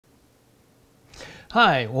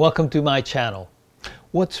Hi, welcome to my channel.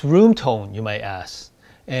 What's room tone, you might ask?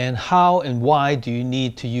 And how and why do you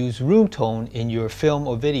need to use room tone in your film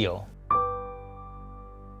or video?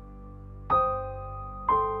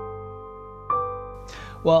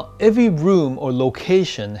 Well, every room or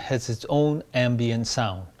location has its own ambient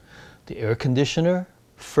sound. The air conditioner,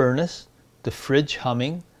 furnace, the fridge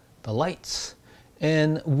humming, the lights,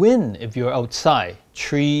 and wind if you're outside,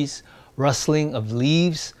 trees, rustling of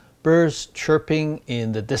leaves, birds chirping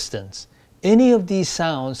in the distance. Any of these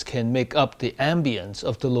sounds can make up the ambience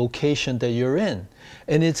of the location that you're in.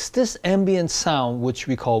 And it's this ambient sound, which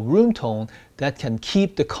we call room tone, that can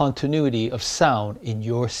keep the continuity of sound in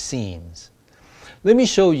your scenes. Let me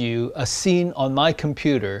show you a scene on my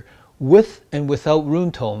computer with and without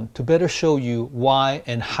room tone to better show you why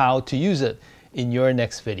and how to use it in your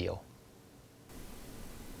next video.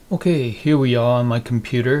 Okay, here we are on my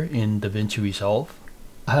computer in DaVinci Resolve.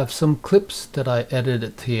 I have some clips that I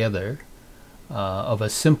edited together of a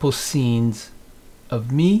simple scenes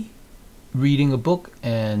of me reading a book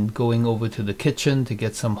and going over to the kitchen to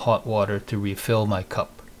get some hot water to refill my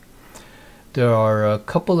cup. There are a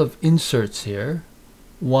couple of inserts here,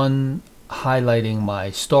 one highlighting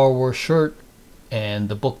my Star Wars shirt and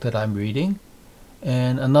the book that I'm reading,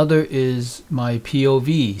 and another is my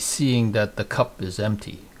POV seeing that the cup is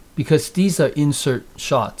empty. Because these are insert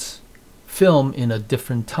shots, film in a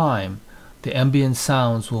different time, the ambient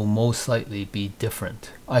sounds will most likely be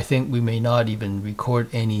different. I think we may not even record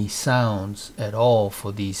any sounds at all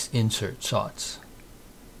for these insert shots.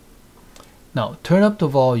 Now turn up the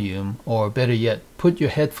volume, or better yet, put your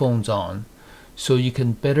headphones on so you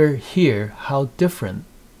can better hear how different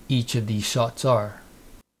each of these shots are.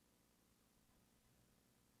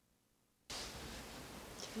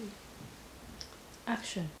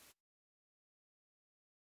 Action.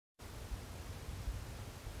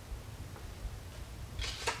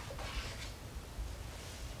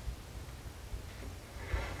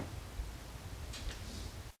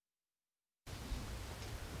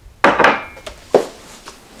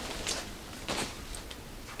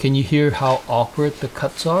 Can you hear how awkward the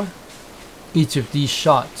cuts are? Each of these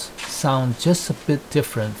shots sound just a bit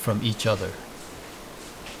different from each other.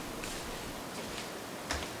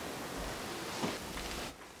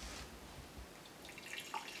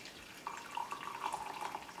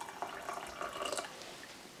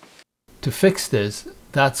 To fix this,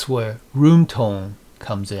 that's where room tone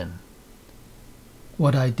comes in.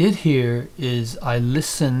 What I did here is I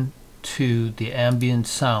listened to the ambient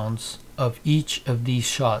sounds of each of these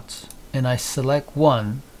shots, and I select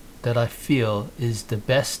one that I feel is the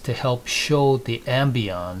best to help show the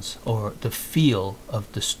ambience or the feel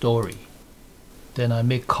of the story. Then I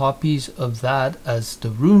make copies of that as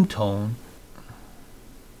the room tone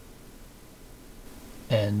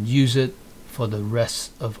and use it for the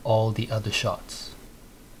rest of all the other shots.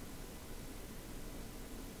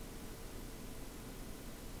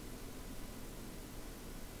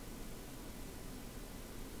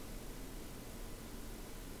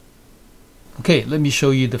 Okay, let me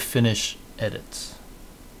show you the finished edits.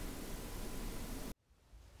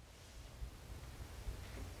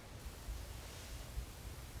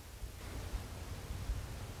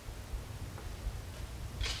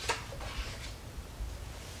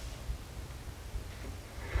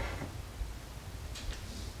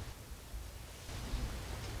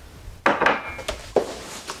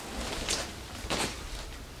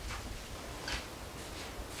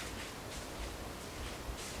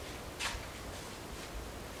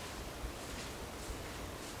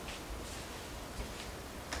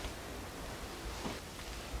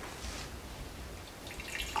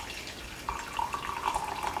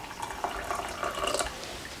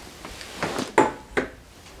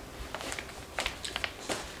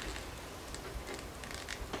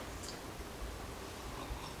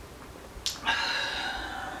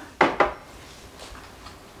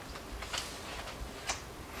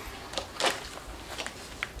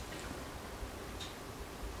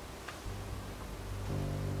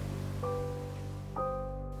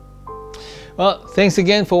 Well, thanks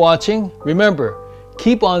again for watching. Remember,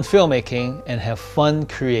 keep on filmmaking and have fun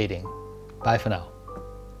creating. Bye for now.